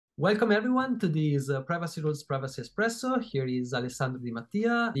Welcome everyone to this Privacy Rules Privacy Espresso. Here is Alessandro Di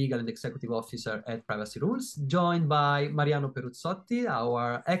Mattia, Legal and Executive Officer at Privacy Rules, joined by Mariano Peruzzotti,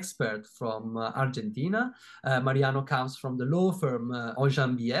 our expert from Argentina. Mariano comes from the law firm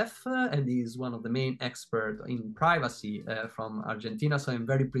Ojam BF and is one of the main experts in privacy from Argentina. So I'm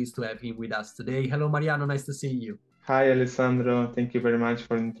very pleased to have him with us today. Hello Mariano, nice to see you. Hi Alessandro, thank you very much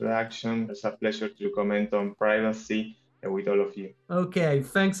for the introduction. It's a pleasure to comment on privacy with all of you. Okay,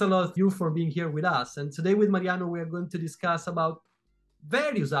 thanks a lot you for being here with us. And today with Mariano, we are going to discuss about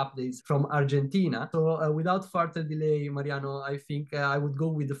various updates from Argentina. So without further delay, Mariano, I think I would go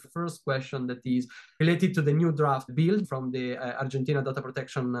with the first question that is related to the new draft bill from the Argentina Data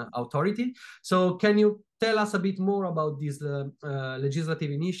Protection Authority. So can you tell us a bit more about this legislative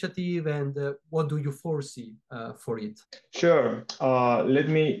initiative and what do you foresee for it? Sure. Let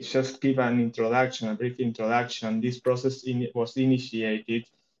me just give an introduction, a brief introduction. This process was initiated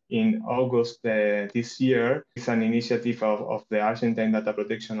in August this year. It's an initiative of the Argentine Data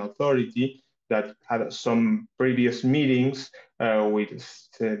Protection Authority that had some previous meetings with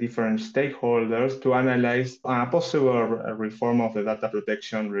different stakeholders to analyze a possible reform of the data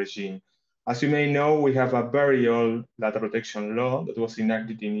protection regime. As you may know, we have a very old data protection law that was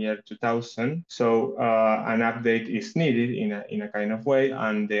enacted in the year 2000. So an update is needed in a kind of way,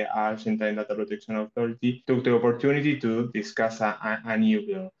 and the Argentine Data Protection Authority took the opportunity to discuss a new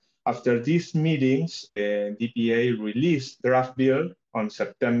bill. After these meetings, the DPA released the draft bill on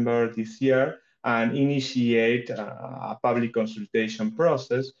September this year and initiate a public consultation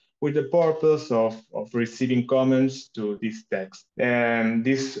process with the purpose of receiving comments to this text. And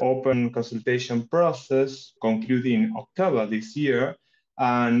this open consultation process concluded in October this year.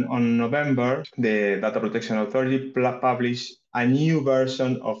 And on November, the Data Protection Authority published a new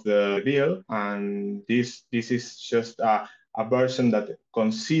version of the bill. And this is just a version that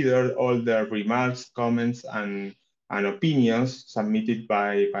considered all the remarks, comments, and opinions submitted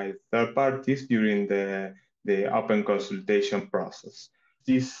by third parties during the open consultation process.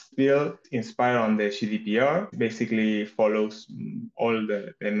 This bill, inspired on the GDPR, basically follows all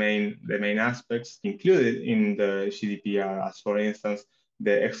the main aspects included in the GDPR, as for instance,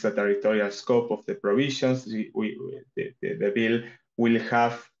 the extraterritorial scope of the provisions. The bill will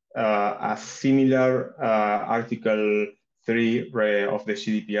have a similar Article 3 of the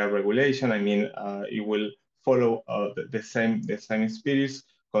GDPR regulation. I mean, it will follow the same spirits,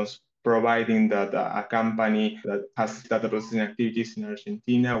 providing that a company that has data processing activities in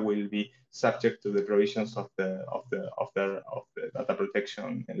Argentina will be subject to the provisions of the data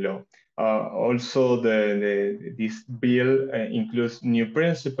protection law. Also, this bill includes new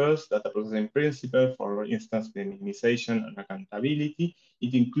principles, data processing principles, for instance, the minimization and accountability.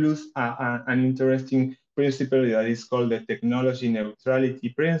 It includes an interesting principle that is called the technology neutrality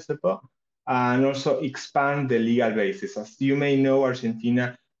principle, and also expand the legal basis. As you may know,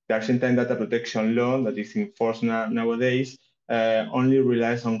 the Argentine Data Protection Law that is in force nowadays only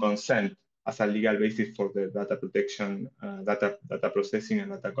relies on consent as a legal basis for the data protection, data processing,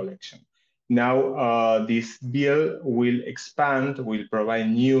 and data collection. Now, this bill will expand, will provide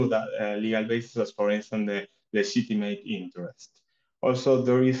new legal basis, as for instance, the legitimate interest. Also,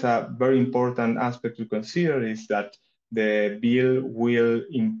 there is a very important aspect to consider is that the bill will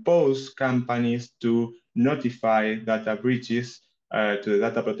impose companies to notify data breaches to the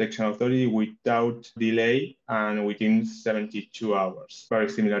Data Protection Authority without delay and within 72 hours, very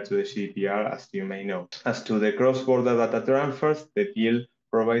similar to the GDPR, as you may know. As to the cross-border data transfers, the bill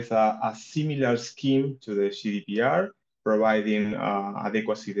provides a similar scheme to the GDPR, providing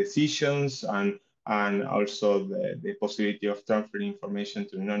adequacy decisions and also the possibility of transferring information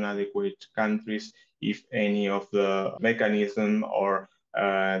to non-adequate countries if any of the mechanism or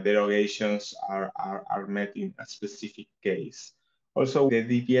derogations are met in a specific case. Also, the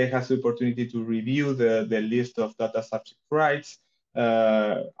DPA has the opportunity to review the list of data subject rights.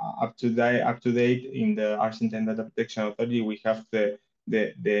 Up to date in the Argentine Data Protection Authority, we have the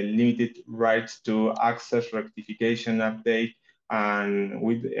limited rights to access, rectification, update,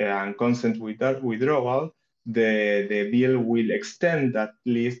 and consent withdrawal. The bill will extend that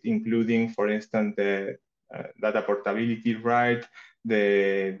list, including, for instance, the data portability right,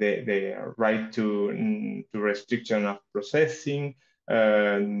 the right to restriction of processing,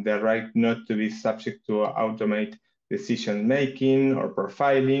 the right not to be subject to automate decision making or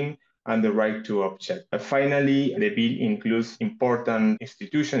profiling, and the right to object. Finally, the bill includes important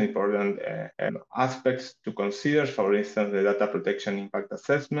institutions, important aspects to consider, for instance, the data protection impact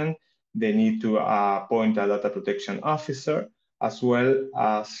assessment, the need to appoint a data protection officer, as well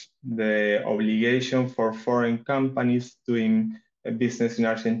as the obligation for foreign companies to business in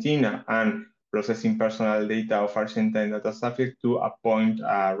Argentina and processing personal data of Argentine data subject to appoint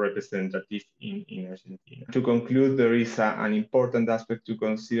a representative in Argentina. To conclude, there is an important aspect to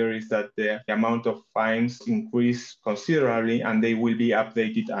consider is that the amount of fines increased considerably and they will be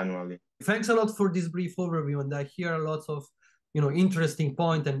updated annually. Thanks a lot for this brief overview, and I hear a lot of interesting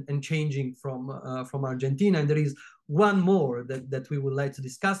point and changing from Argentina. And there is one more that we would like to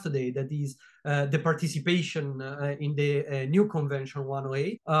discuss today, that is the participation in the new Convention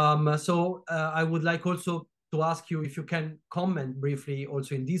 108. So I would like also to ask you if you can comment briefly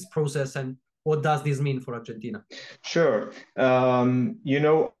also in this process and what does this mean for Argentina? Sure. On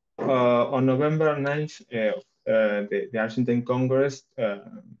November 9th, the Argentine Congress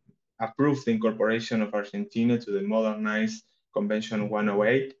approved the incorporation of Argentina to the Modernized Convention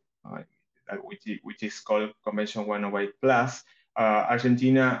 108, which is called Convention 108 Plus.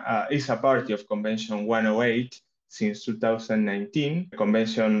 Argentina is a party of Convention 108 since 2019.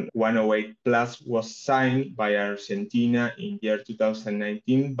 Convention 108 Plus was signed by Argentina in year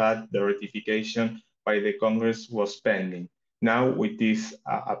 2019, but the ratification by the Congress was pending. Now, with this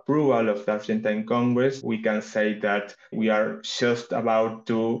approval of the Argentine Congress, we can say that we are just about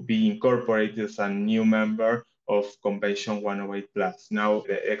to be incorporated as a new member of Convention 108 Plus. Now,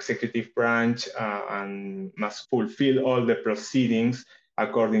 the executive branch must fulfill all the proceedings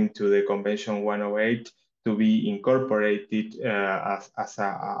according to the Convention 108 to be incorporated as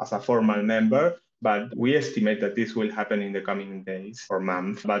a formal member. But we estimate that this will happen in the coming days or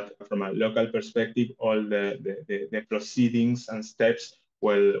months. But from a local perspective, all the proceedings and steps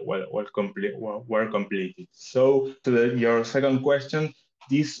were completed. So to your second question,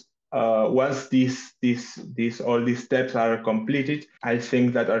 once all these steps are completed, I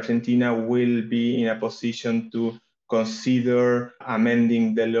think that Argentina will be in a position to consider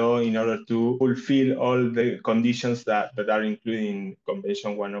amending the law in order to fulfill all the conditions that are included in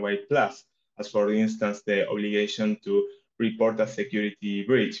Convention 108 Plus. As for instance, the obligation to report a security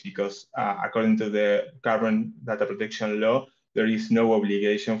breach, because according to the current data protection law, there is no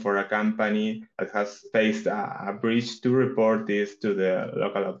obligation for a company that has faced a breach to report this to the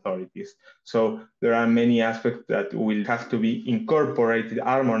local authorities. So there are many aspects that will have to be incorporated,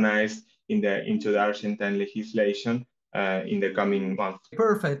 harmonized into the Argentine legislation in the coming months.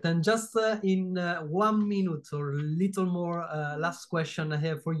 Perfect. And just in 1 minute or little more, last question I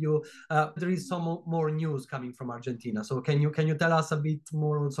have for you. There is some more news coming from Argentina. So can you tell us a bit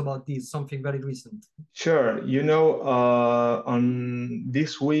more also about this, something very recent? Sure. On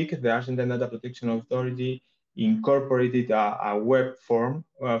this week, the Argentine Data Protection Authority incorporated a web form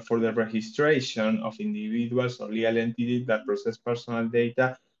for the registration of individuals or legal entities that process personal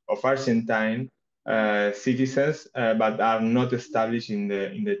data of Argentine citizens, but are not established in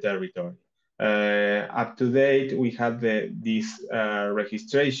the territory. Up to date, we have this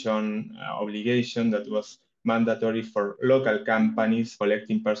registration obligation that was mandatory for local companies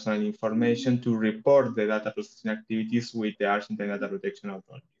collecting personal information to report the data processing activities with the Argentine Data Protection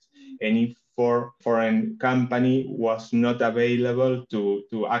Authorities. Any foreign company was not available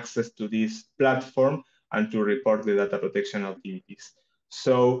to access to this platform and to report the data protection activities.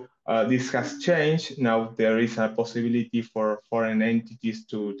 So this has changed. Now there is a possibility for foreign entities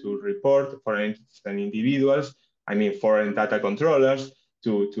to report, foreign entities and individuals, foreign data controllers,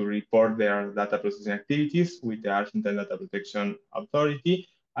 to report their data processing activities with the Argentine Data Protection Authority.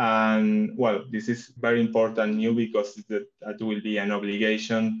 And well, this is very important new because that will be an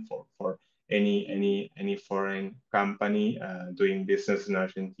obligation for any foreign company doing business in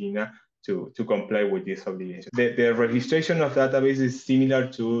Argentina to comply with this obligation. The registration of database is similar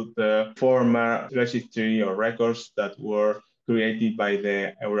to the former registry or records that were created by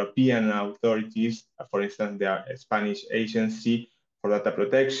the European authorities, for instance, the Spanish Agency for Data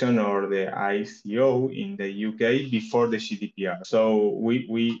Protection or the ICO in the UK before the GDPR. So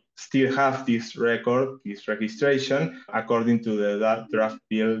we still have this record, this registration. According to the draft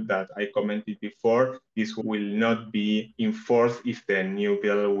bill that I commented before, this will not be enforced if the new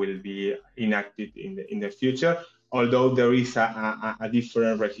bill will be enacted in the future, although there is a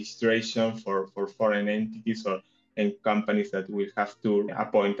different registration for foreign entities and companies that will have to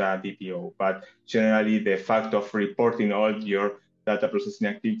appoint a DPO. But generally, the fact of reporting all your data processing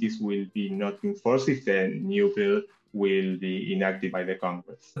activities will be not enforced if the new bill will be enacted by the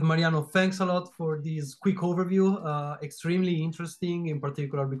Congress. Mariano, thanks a lot for this quick overview. Extremely interesting, in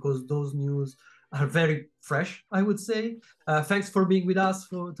particular because those news are very fresh, I would say. Thanks for being with us,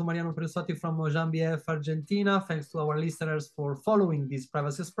 to Mariano Peruzzotti from Ojam BF Argentina. Thanks to our listeners for following this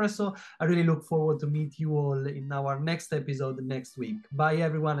Privacy Espresso. I really look forward to meet you all in our next episode next week. Bye,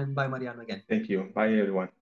 everyone, and bye, Mariano, again. Thank you. Bye, everyone.